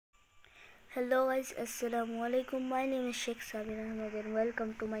Hello guys, Assalamu alaikum. My name is Sheikh Sabir Ahmed and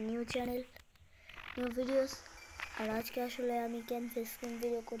welcome to my new channel, new videos. আর আজকে আসলে আমি canvas screen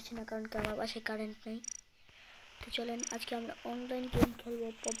video করছি না কারণ কি আমার বাসায় কারেন্ট নেই। তো চলেন আজকে আমরা অনলাইন গেম খেলবো,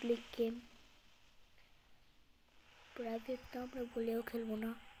 পাবলিক গেম। প্রাইভেট তো আমরা বলেও খেলবো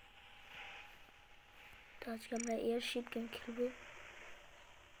না। তো আজকে আমরা এয়ারশিপ গেম খেলবো।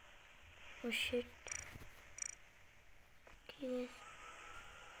 ও শিট, ঠিক আছে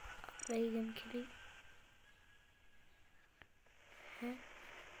আমরা এই গেম খেলি। হ্যাঁ,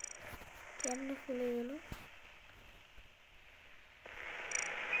 কেমনে খুলে গেল?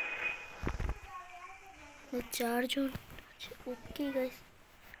 চারজন। আচ্ছা ওকে গাইস,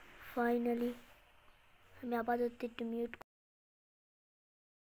 ফাইনালি আমি আপাতত একটু mute.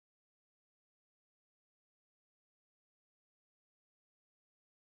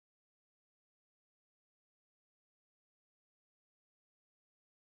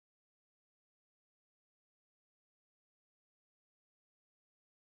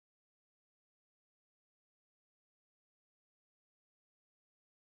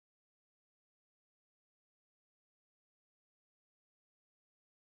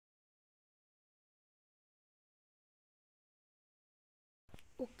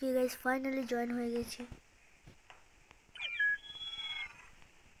 Okay guys, finally join হয়ে গেছি।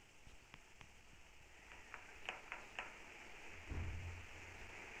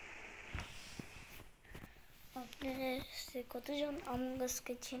 আপনারা সে কতজন আমং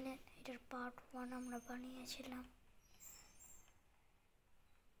আসকে চেনেন? এটার পার্ট 1 আমরা বানিয়েছিলাম।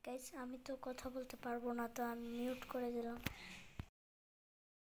 গাইস আমি তো কথা বলতে পারবো না, তো আমি মিউট করে দিলাম।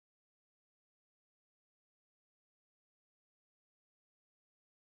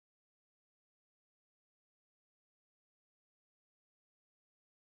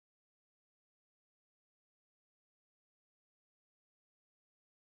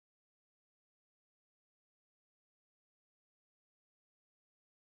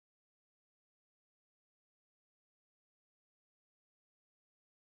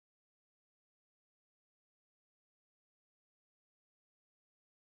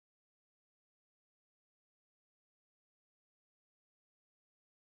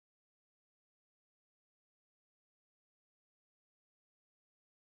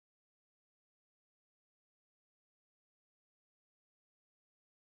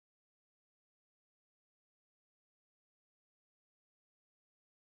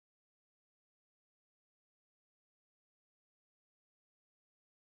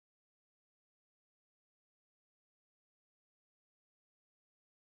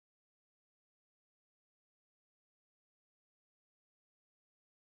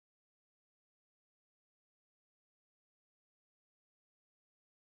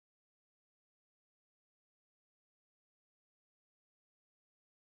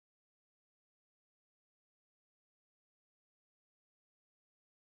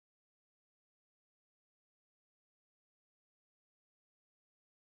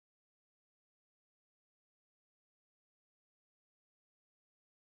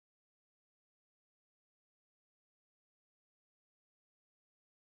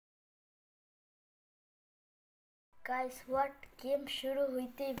 গাইস হোয়াট, গেম শুরু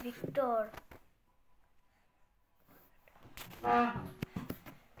হইতে ভিক্টর।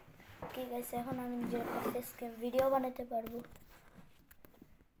 ওকে গাইস, এখন আমি নিজের ফেসকে ভিডিও বানাতে পারবো।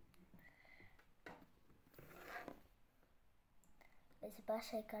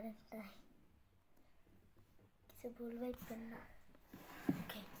 বাসায় কারেন্ট নাই, কিছু বলবেন না।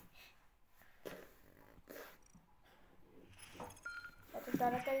 ওকে, এত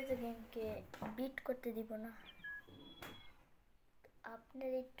তাড়াতাড়ি তো গেমকে বিট করতে দিব না।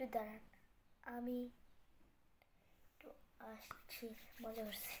 আপনার একটু দাঁড়ান, আমি একটু আসছি, মজা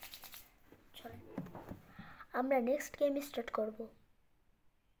করছি। চলেন আমরা নেক্সট গেম স্টার্ট করবো।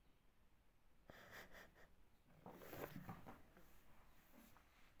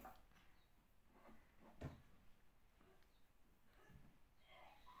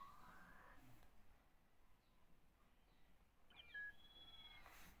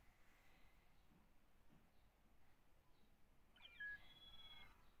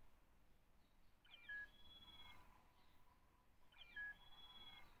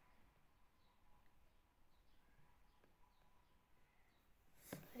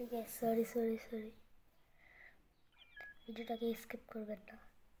 সরি সরি সরি, ভিডিওটাকে স্কিপ করবেন না।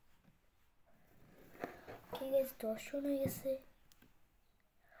 ঠিক আছে, 10 হয়ে গেছে।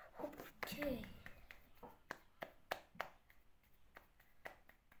 ওকে,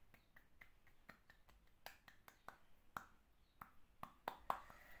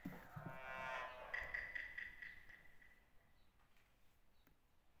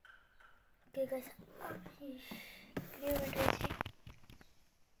 ওকে গাইস, ক্রিয়েট হয়েছি।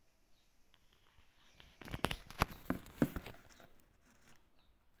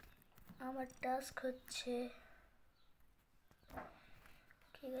 আমার টাস্ক হচ্ছে,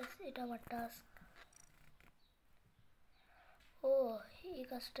 ঠিক আছে, এটা আমার টাস্ক। ও, এই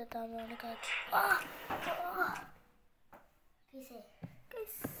কাজটা তো আমি অনেক আগে কিসে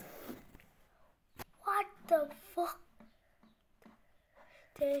গাইস, হোয়াট দ্য ফাক,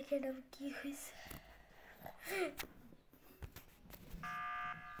 দেখেন আমি কি হয়েছে।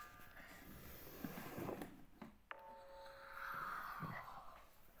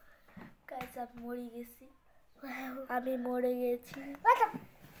 গাইস আমি মরে গেছি, আমি মরে গেছি।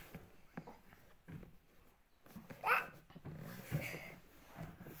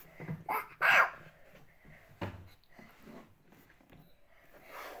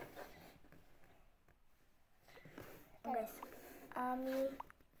 আমি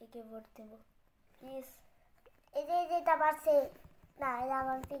একে ভোট দেবো প্লিজ। এই যে যেটা পারছে না, এটা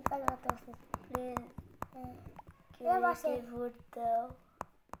আমার পিঙ্কল মতো আছে। প্লিজ কে ভোট দাও।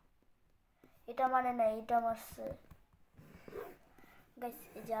 এটা মানে না, এটা মারছে গাইস।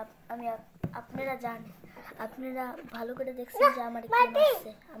 এই যে আমি আপনারা জানেন, আপনারা ভালো করে দেখছেন যে আমার কে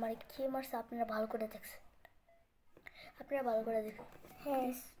মারছে, আমার কে মারছে, আপনারা ভালো করে দেখছেন, আপনারা ভালো করে দেখুন। হ্যাঁ,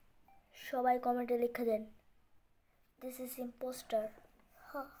 সবাই কমেন্টে লিখে দেন দিস ইজ ইম্পোস্টার।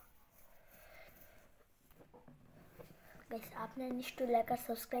 গাইস আপনারা নিশ্চয়ই লাইক আর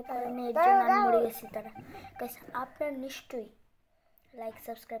সাবস্ক্রাইব করেন নাই, এর জন্য আমি মরে গেছি। তারা গাইস আপনারা নিশ্চয়ই লাইক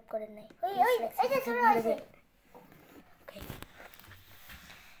সাবস্ক্রাইব করেন নাই,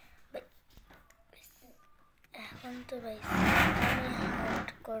 এখন তো ভাই আমি হান্ট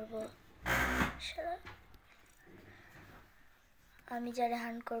করবো, আমি যারা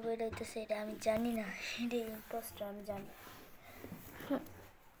হান্ট করবো এটা হইতেছে, এটা আমি জানি না, এটা ইম্পোস্টার আমি জানি।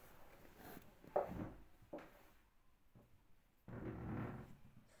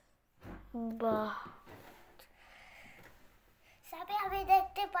 বাহ, সাবে আমি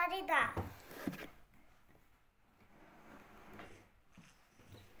দেখতে পারি না।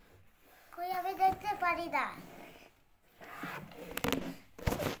 কই আমি দেখতে পারি না।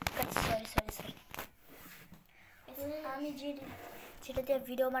 সরি আমি যেটা দিয়ে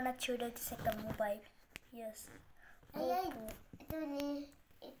ভিডিও বানাচ্ছি ওটা হচ্ছে একটা মোবাইল। ইয়েস,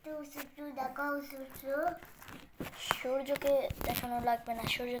 একটু একটু দেখাও সূর্য। সূর্যকে দেখানো লাগবে না,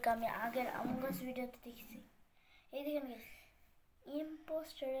 সূর্যকে আমি আগের আমগাছ ভিডিওতে দেখেছি। এই দেখেন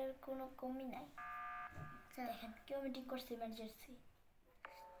ইম্পোস্টারের কোনো কমি নাই। দেখেন কেউ মিটিং করছে emergency.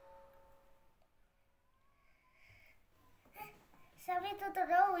 Sabe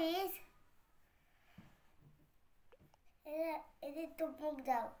tudo isso? Ele tomou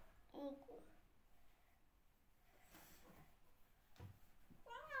dal.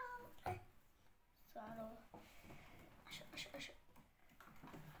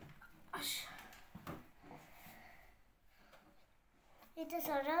 Itu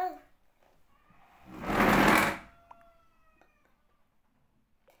sorang.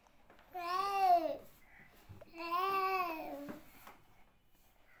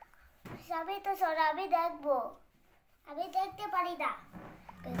 Sabi to sorang, আমি দেখবো, আমি দেখতে পারি না।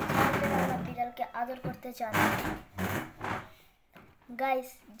 আমার বিড়ালকে আদর করতে চান গাইস,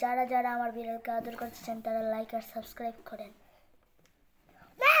 যারা যারা আমার বিড়ালকে আদর করতে চান তারা লাইক আর সাবস্ক্রাইব করেন।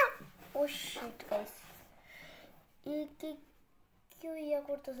 ও শিট গাইস, কেউ ইয়া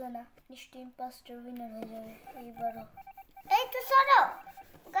করতেছে না, নিশ্চয়ই ইম্পোস্টার উইনার হয়ে যাবে এইবারও। এই তো সরো,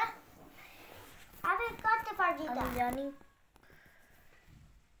 আমি করতে পারি না। আমি জানি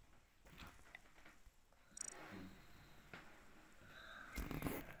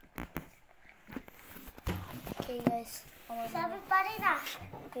ওকে গাইস, আমি পারি না।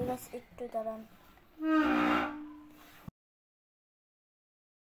 ওকে গাইস একটু দাঁড়ান।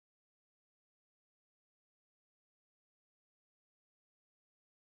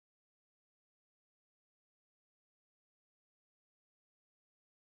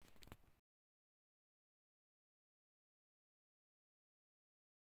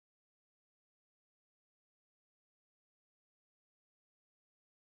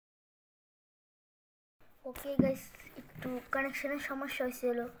 ওকে গাইস, একটু কানেকশনের সমস্যা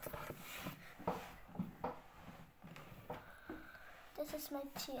হয়েছিল। This is my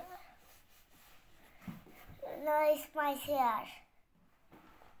chair. No, it's my hair.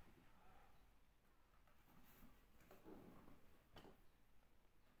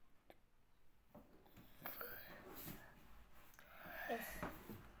 Yes.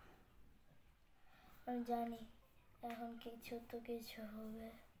 আমি জানি এখন কিছু তো কিছু হবে।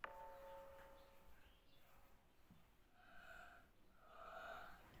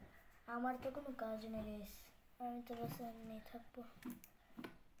 আমার তো কোনো কাজ নেই গাইস, আমি তো বাস এমনি থাকবো।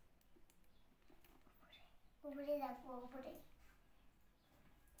 উপরে রাখবো, উপরে।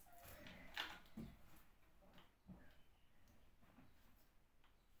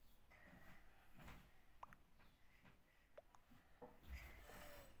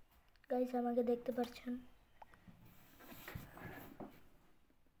 গাইস আমাকে দেখতে পাচ্ছেন?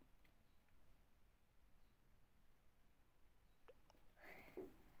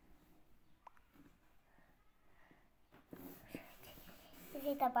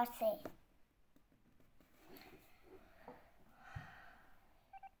 যেটা পারছে।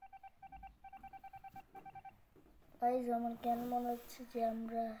 গাইস আমার কেন মনে হচ্ছে যে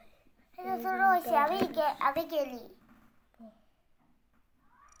আমরা এটা তো রয়েছে, আমি গেলি।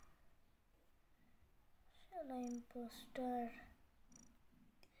 শালা ইম্পোস্টার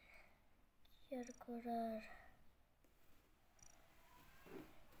কি আর করার,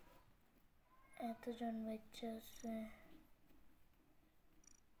 এতজন বাচ্চা আছে।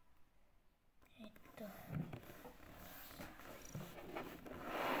 এই তো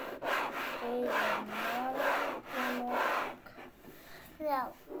এই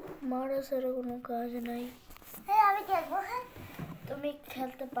মারা ছাড়া কোনো কাজ নাই। হ্যাঁ আমি খেলবো। হ্যাঁ তুমি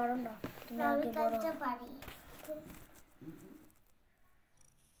খেলতে পারো না, তুমি আমি আগে বড় খেলতে পারি।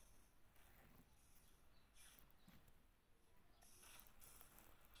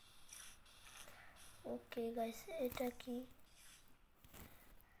 ওকে গাইস এটা কি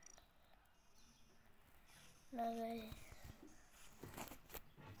লাগাই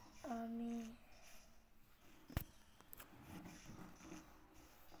আমি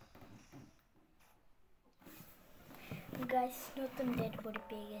গাইস নতুন ডেড বডি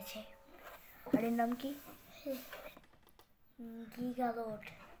পেয়ে গেছে। আর এর নাম কি? গিগালোড।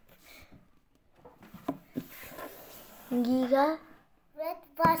 গিগা রেড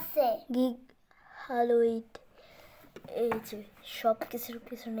পারছে। গিগ হ্যালোইড। এই যে সব কিছুর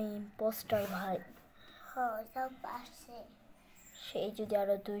পিছনে ইম্পোস্টার ভাই। হ্যাঁ সব পারছে। সেই যদি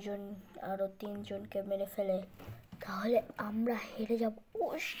আরো তিনজনকে মেরে ফেলে তাহলে আমরা হেরে যাব। ও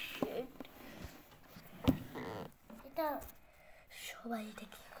শিট, এটা সবাই এটা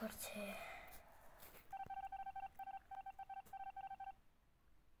কি করছে?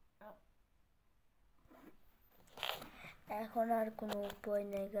 এখন আর কোনো উপায়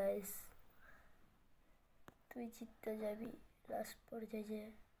নেই গাইস, তুই জিততে যাবি লাস্ট পর্যায়ে যে।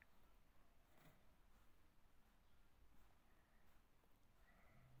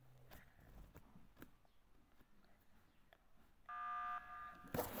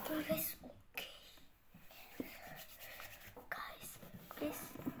 Okay guys, okay. Guys, please.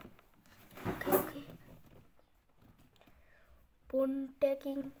 Okay. Bone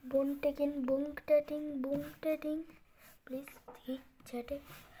taking. Please, chat it.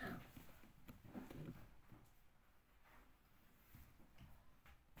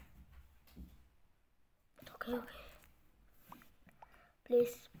 Okay.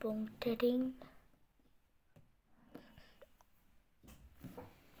 Please, bone taking.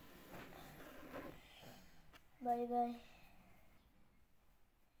 Bye.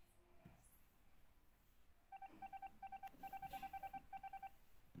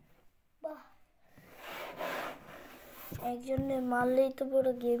 বাহ, একজনে মারলেই তো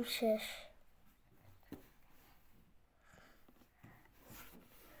পুরো গেম শেষ।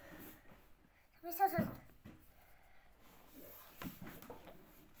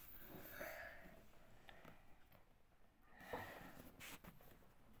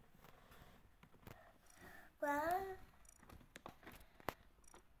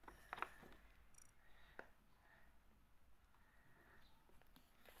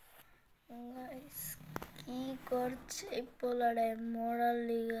 Guys, কি করছে পোলারে মরার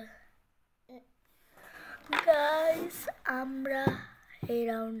লিগা? গাইস আমরা এই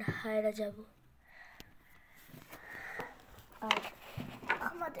রাউন্ড হারা যাব। আর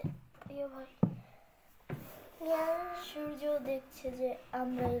আমাদের প্রিয় ভাই সূর্য দেখছে যে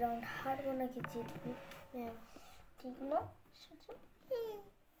আমরা এই রাউন্ড হারবো নাকি জিতবো। ঠিক না সূর্য?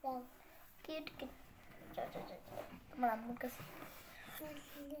 কিট আমার আম্মুর কাছে।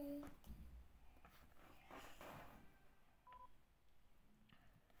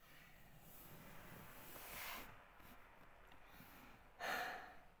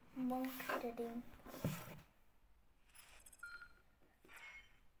 Monk trading.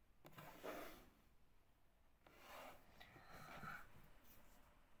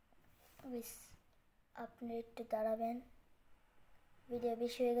 আপনি একটু দাঁড়াবেন, ভিডিও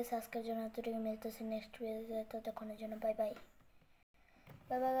বেশি হয়ে গেছে আজকের জন্য, এতটুকু মিলতেছে। নেক্সট ভিডিওতে ততক্ষণের জন্য বাই গাইস,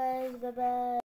 বাই।